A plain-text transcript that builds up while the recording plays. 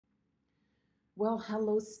Well,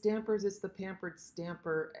 hello, Stampers. It's the Pampered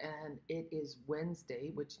Stamper, and it is Wednesday,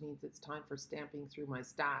 which means it's time for stamping through my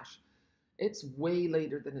stash. It's way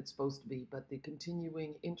later than it's supposed to be, but the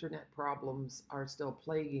continuing internet problems are still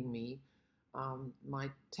plaguing me. My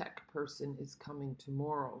tech person is coming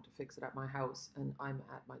tomorrow to fix it at my house, and I'm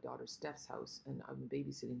at my daughter Steph's house, and I'm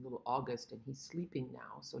babysitting little August, and he's sleeping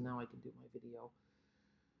now, so now I can do my video.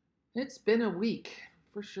 It's been a week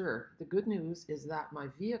for sure. The good news is that my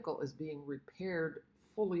vehicle is being repaired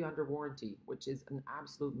fully under warranty, which is an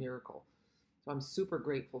absolute miracle. So I'm super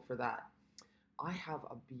grateful for that. I have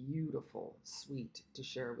a beautiful suite to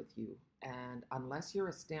share with you. And unless you're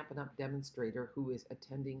a Stampin' Up! Demonstrator who is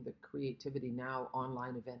attending the Creativity Now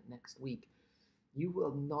online event next week, you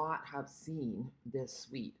will not have seen this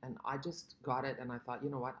suite. And I just got it and I thought, you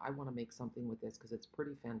know what, I want to make something with this because it's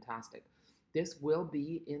pretty fantastic. This will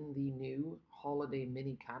be in the new holiday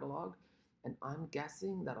mini catalog, and I'm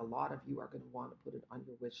guessing that a lot of you are going to want to put it on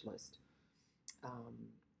your wish list.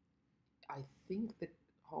 I think the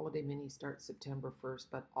holiday mini starts September 1st,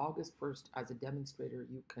 but August 1st, as a demonstrator,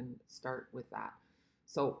 you can start with that.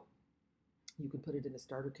 So you can put it in a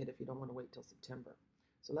starter kit if you don't want to wait till September.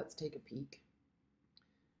 So let's take a peek.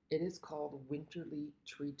 It is called Winterly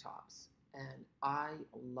Treetops, and I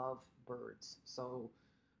love birds. So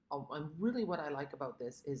really what I like about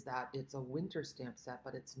this is that it's a winter stamp set,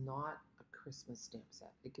 but it's not a Christmas stamp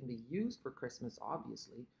set. It can be used for Christmas,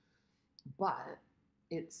 obviously, but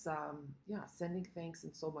it's, yeah, sending thanks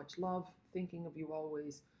and so much love, thinking of you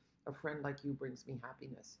always, a friend like you brings me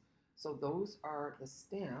happiness. So those are the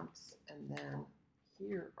stamps, and then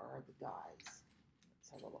here are the dies.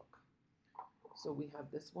 Let's have a look. So we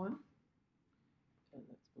have this one, and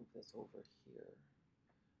let's move this over here,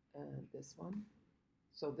 and this one.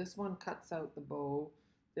 So this one cuts out the bow,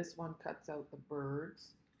 this one cuts out the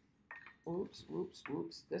birds. Oops, whoops,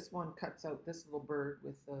 whoops. This one cuts out this little bird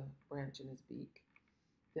with the branch in his beak.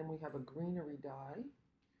 Then we have a greenery die.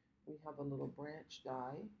 We have a little branch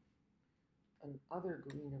die, another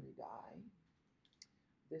greenery die,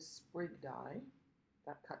 this sprig die,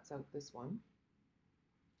 that cuts out this one.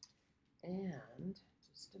 And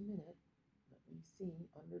just a minute, let me see,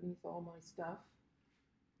 underneath all my stuff,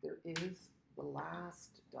 there is the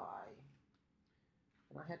last die,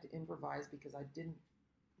 and I had to improvise because I didn't,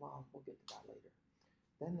 well, we'll get to that later.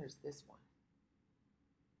 Then there's this one.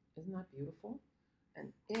 Isn't that beautiful?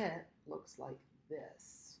 And it looks like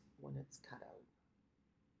this when it's cut out.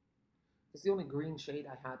 It's the only green shade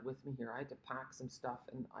I had with me here. I had to pack some stuff,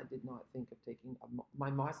 and I did not think of taking my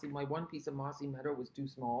one piece of Mossy Meadow was too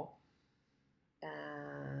small.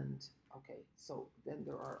 And okay, so then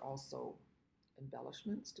there are also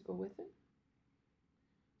embellishments to go with it.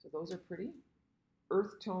 So those are pretty.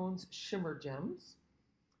 Earth Tones Shimmer Gems.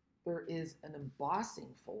 There is an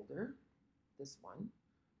embossing folder, this one.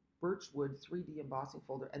 Birchwood 3D embossing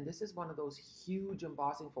folder. And this is one of those huge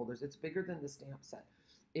embossing folders. It's bigger than the stamp set.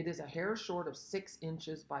 It is a hair short of 6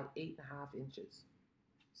 inches by 8.5 inches.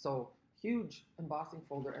 So huge embossing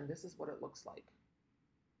folder, and this is what it looks like.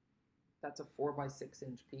 That's a 4 by 6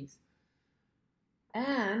 inch piece.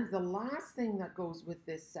 And the last thing that goes with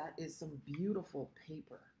this set is some beautiful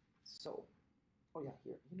paper. So, oh yeah,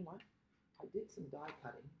 here, you know what? I did some die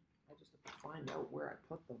cutting. I just have to find out where I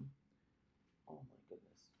put them. Oh my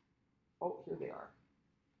goodness. Oh, here they are.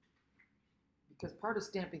 Because part of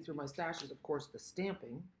stamping through my stash is, of course, the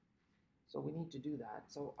stamping. So we need to do that.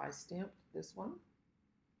 So I stamped this one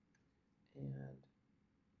and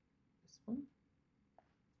this one.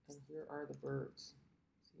 And here are the birds.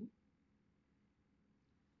 See?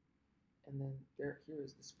 And then here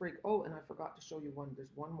is the sprig. Oh, and I forgot to show you one.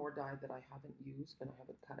 There's one more die that I haven't used and I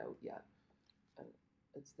haven't cut out yet. And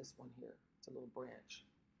it's this one here. It's a little branch.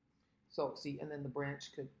 So see, and then the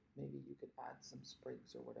branch maybe you could add some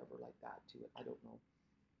sprigs or whatever like that to it. I don't know.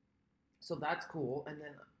 So that's cool. And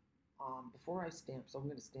then before I stamp, so I'm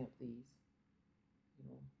going to stamp these. You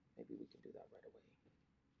know, maybe we can do that right away.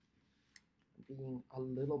 I'm being a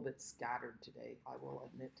little bit scattered today. I will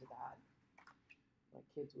admit to that. My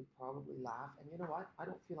kids would probably laugh. And you know what? I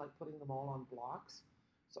don't feel like putting them all on blocks.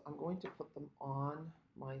 So I'm going to put them on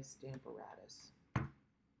my Stamparatus.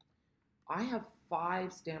 I have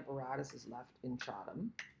 5 Stamparatuses left in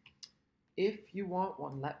Chatham. If you want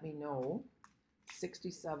one, let me know.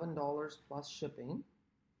 $67 plus shipping.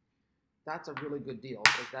 That's a really good deal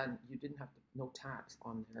because then you didn't have no tax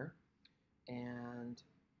on there. And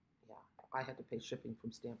yeah, I had to pay shipping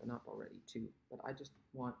from Stampin' Up! Already too, but I just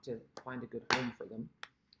want to find a good home for them.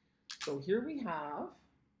 So here we have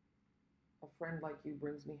A Friend Like You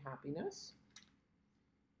Brings Me Happiness.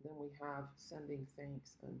 Then we have Sending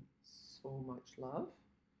Thanks and So Much Love.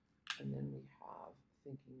 And then we have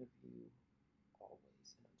Thinking of You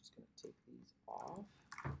Always. And I'm just going to take these off.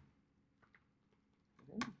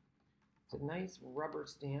 Okay. It's a nice rubber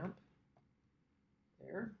stamp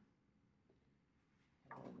there.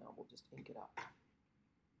 And now we'll just ink it up.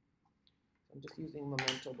 So I'm just using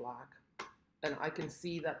Memento Black. And I can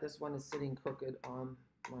see that this one is sitting crooked on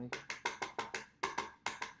my,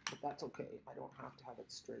 but that's okay. I don't have to have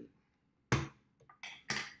it straight.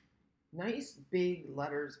 Nice big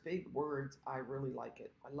letters, big words. I really like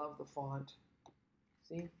it. I love the font.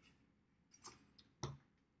 See?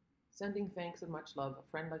 Sending thanks and much love. A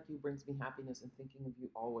friend like you brings me happiness and thinking of you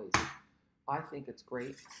always. I think it's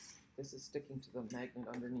great. This is sticking to the magnet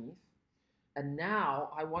underneath. And now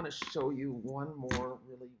I want to show you one more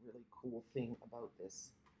really, really cool thing about this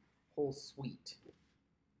whole suite.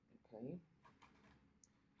 Okay.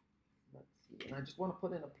 Let's see. And I just want to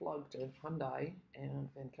put in a plug to Hyundai and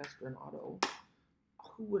Van Kesteren Auto.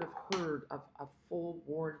 Who would have heard of a full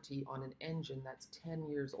warranty on an engine that's 10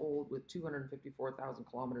 years old with 254,000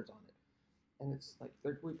 kilometers on it? And it's like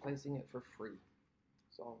they're replacing it for free.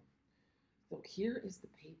 So here is the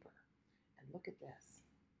paper. And look at this.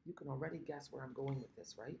 You can already guess where I'm going with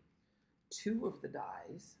this, right? Two of the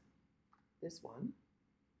dies, this one,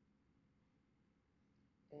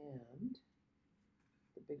 and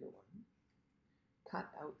the bigger one, cut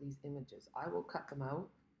out these images. I will cut them out,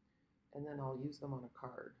 and then I'll use them on a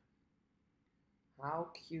card. How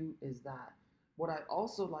cute is that? What I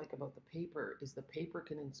also like about the paper is the paper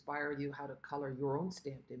can inspire you how to color your own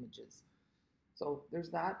stamped images. So there's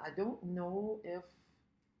that. I don't know if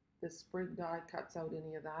this sprig die cuts out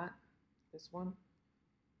any of that. This one,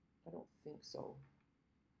 I don't think so,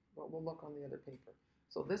 but we'll look on the other paper.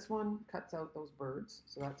 So this one cuts out those birds,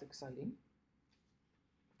 so that's exciting.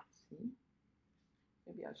 See?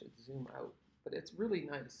 Maybe I should zoom out, but it's really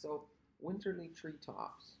nice. So winterly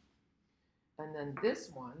treetops. And then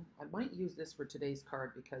this one, I might use this for today's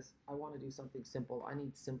card because I want to do something simple. I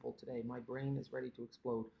need simple today. My brain is ready to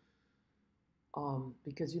explode.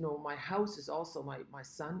 Because, you know, my house is also, my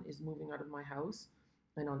son is moving out of my house.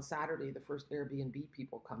 And on Saturday, the first Airbnb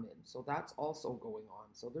people come in. So that's also going on.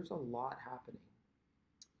 So there's a lot happening.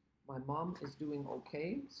 My mom is doing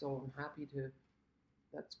okay. So I'm happy to,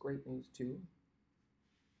 that's great news too.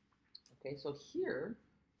 Okay, so here,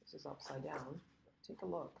 this is upside down. Take a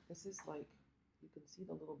look. This is like, you can see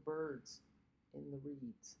the little birds in the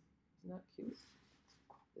reeds. Isn't that cute?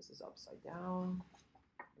 This is upside down.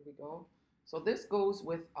 Here we go. So this goes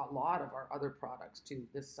with a lot of our other products too.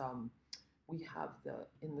 This we have the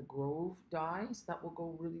In the Grove dies that will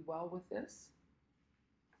go really well with this.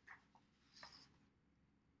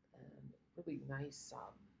 And really nice.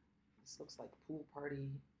 This looks like Pool Party,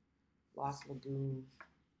 Lost Lagoon.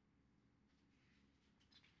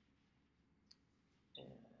 And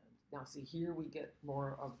now see here we get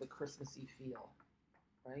more of the Christmassy feel,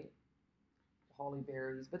 right? The holly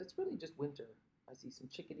berries, but it's really just winter. I see some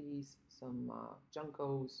chickadees, some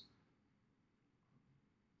juncos.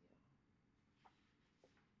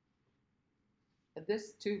 Yeah. And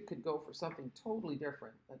this too could go for something totally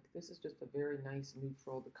different. Like this is just a very nice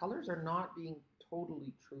neutral. The colors are not being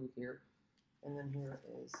totally true here. And then here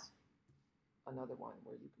is another one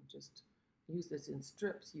where you can just use this in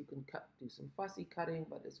strips. You can do some fussy cutting,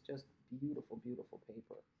 but it's just beautiful, beautiful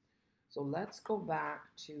paper. So let's go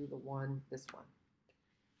back to this one.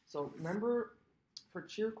 So remember, for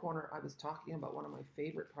Cheer Corner, I was talking about one of my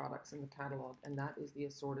favorite products in the catalog, and that is the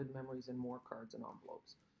Assorted Memories and More cards and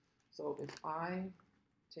envelopes. So if I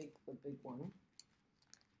take the big one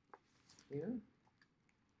here,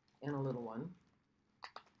 and a little one,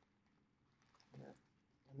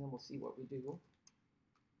 and then we'll see what we do.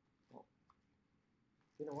 Oh,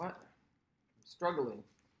 you know what? I'm struggling.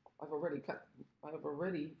 I've already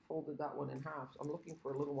folded that one in half. So I'm looking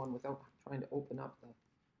for a little one without trying to open up the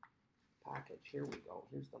package. Here we go.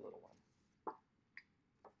 Here's the little one.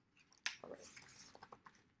 All right.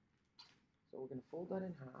 So we're going to fold that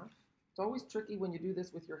in half. It's always tricky when you do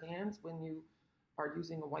this with your hands when you are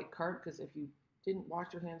using a white card, because if you didn't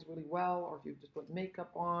wash your hands really well, or if you just put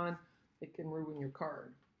makeup on, it can ruin your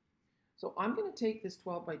card. So I'm going to take this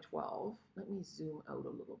 12 by 12. Let me zoom out a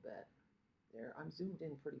little bit. There, I'm zoomed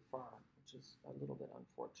in pretty far, which is a little bit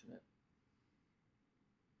unfortunate.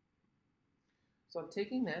 So I'm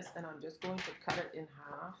taking this and I'm just going to cut it in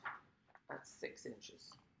half at 6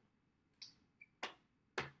 inches.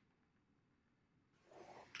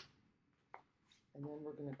 And then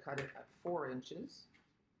we're going to cut it at 4 inches.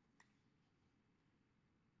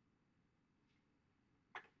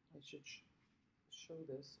 I should show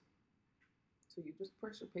this. So you just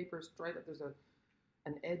press your paper straight up. There's a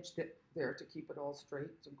an edge there to keep it all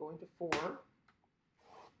straight. So I'm going to 4,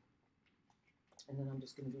 and then I'm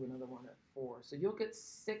just going to do another one at 4. So you'll get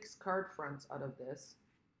 6 card fronts out of this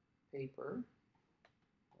paper.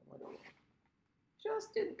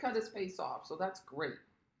 Just didn't cut his face off, so that's great.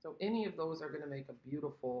 So any of those are going to make a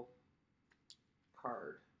beautiful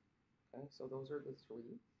card. Okay, so those are the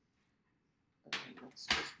 3. And let's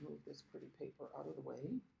just move this pretty paper out of the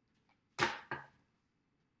way.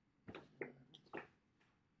 And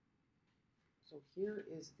so here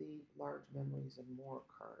is the Large Memories and More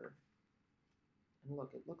card. And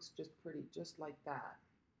look, it looks just pretty, just like that.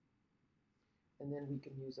 And then we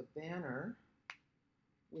can use a banner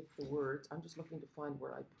with the words. I'm just looking to find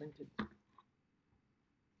where I printed here.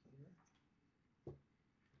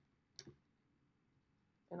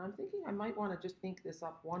 And I'm thinking I might want to just ink this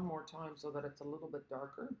up one more time so that it's a little bit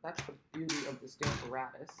darker. That's the beauty of the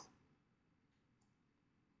Stamparatus.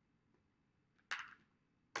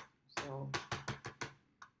 So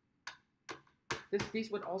these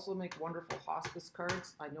would also make wonderful hospice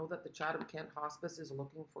cards. I know that the Chatham-Kent Hospice is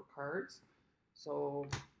looking for cards. So,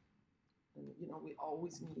 and, you know, we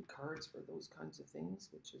always need cards for those kinds of things,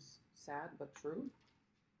 which is sad but true.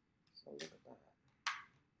 So look at that.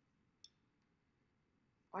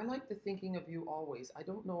 I like the Thinking of You Always. I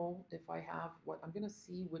don't know if I have what, I'm going to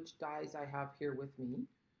see which dies I have here with me,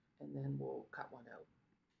 and then we'll cut one out.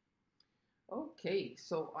 Okay,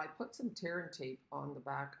 so I put some tear and tape on the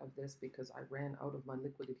back of this because I ran out of my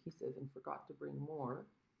liquid adhesive and forgot to bring more.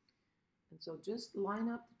 And so just line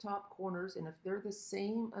up the top corners, and if they're the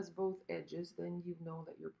same as both edges, then you know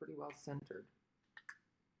that you're pretty well centered.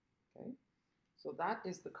 Okay, so that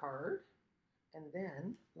is the card. And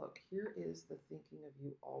then, look, here is the Thinking of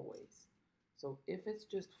You Always. So if it's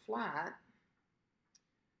just flat,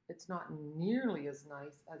 it's not nearly as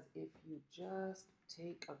nice as if you just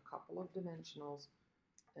take a couple of dimensionals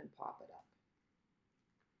and pop it up.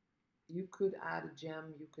 You could add a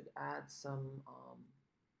gem, you could add some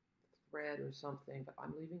thread or something, but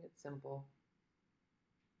I'm leaving it simple.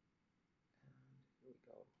 And here we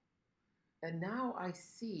go. And now I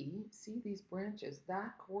see these branches,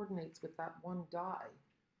 that coordinates with that one die,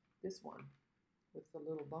 this one, with the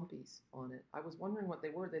little bumpies on it. I was wondering what they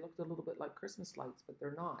were. They looked a little bit like Christmas lights, but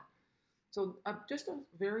they're not. So just a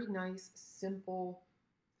very nice, simple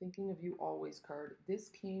Thinking of You Always card. This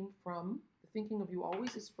came from, the Thinking of You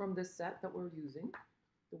Always is from this set that we're using,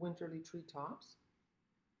 the Winterly Treetops.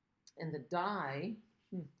 And the die,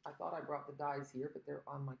 I thought I brought the dies here, but they're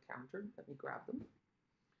on my counter. Let me grab them.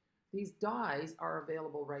 These dies are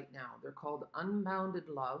available right now. They're called Unbounded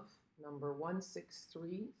Love, number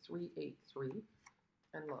 163383.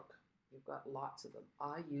 And look, you've got lots of them.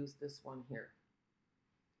 I use this one here.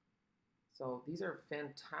 So these are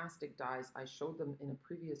fantastic dies. I showed them in a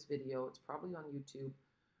previous video. It's probably on YouTube.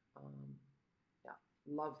 Yeah,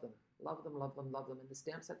 love them. Love them, love them, love them. And the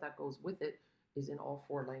stamp set that goes with it is in all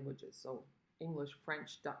 4 languages. So English,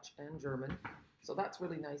 French, Dutch, and German. So that's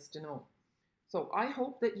really nice to know. So I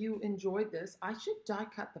hope that you enjoyed this. I should die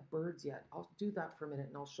cut the birds yet. I'll do that for a minute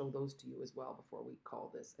and I'll show those to you as well before we call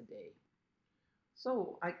this a day.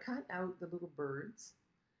 So I cut out the little birds,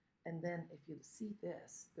 and then if you see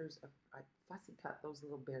this, I fussy cut those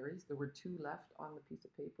little berries. There were 2 left on the piece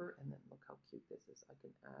of paper, and then look how cute this is. I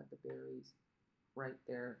can add the berries right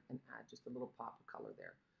there and add just a little pop of color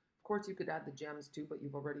there. Of course you could add the gems too, but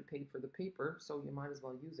you've already paid for the paper, so you might as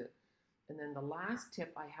well use it. And then the last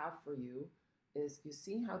tip I have for you is, you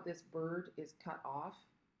see how this bird is cut off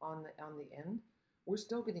on the end? We're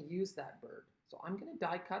still going to use that bird. So I'm going to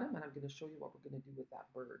die cut him, and I'm going to show you what we're going to do with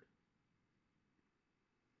that bird.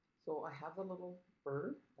 So I have the little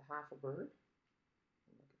bird, the half a bird.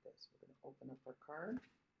 And look at this. We're going to open up our card,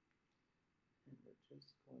 and we're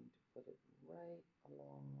just going to put it right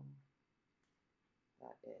along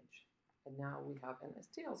that edge. And now we have, and his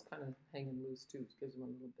tail's kind of hanging loose too, it gives him a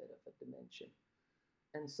little bit of a dimension.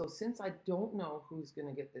 And so since I don't know who's going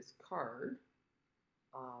to get this card,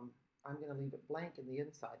 I'm going to leave it blank in the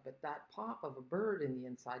inside. But that pop of a bird in the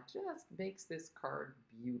inside just makes this card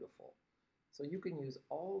beautiful. So you can use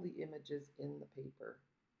all the images in the paper.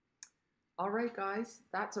 All right, guys,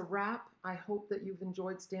 that's a wrap. I hope that you've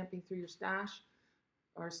enjoyed stamping through your stash,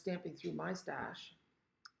 or stamping through my stash.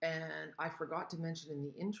 And I forgot to mention in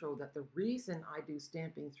the intro that the reason I do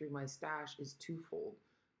stamping through my stash is twofold.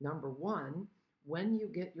 Number one, when you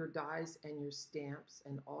get your dies and your stamps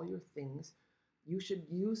and all your things, you should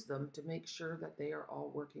use them to make sure that they are all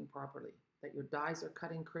working properly, that your dies are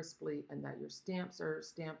cutting crisply, and that your stamps are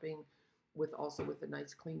stamping with a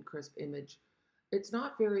nice, clean, crisp image. It's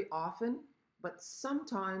not very often, but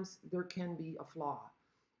sometimes there can be a flaw.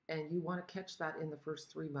 And you want to catch that in the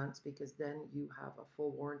first 3 months because then you have a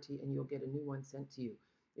full warranty and you'll get a new one sent to you.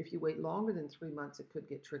 If you wait longer than 3 months, it could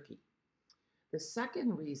get tricky. The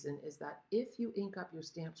second reason is that if you ink up your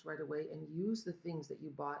stamps right away and use the things that you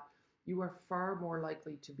bought, you are far more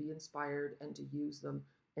likely to be inspired and to use them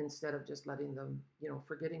instead of just letting them,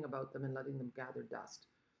 forgetting about them and letting them gather dust.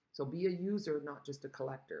 So be a user, not just a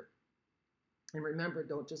collector. And remember,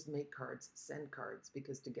 don't just make cards, send cards,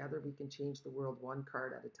 because together we can change the world one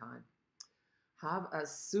card at a time. Have a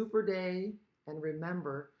super day, and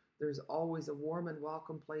remember, there's always a warm and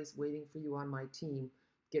welcome place waiting for you on my team.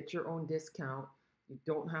 Get your own discount. You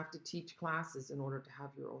don't have to teach classes in order to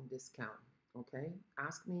have your own discount, okay?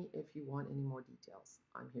 Ask me if you want any more details.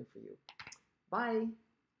 I'm here for you. Bye.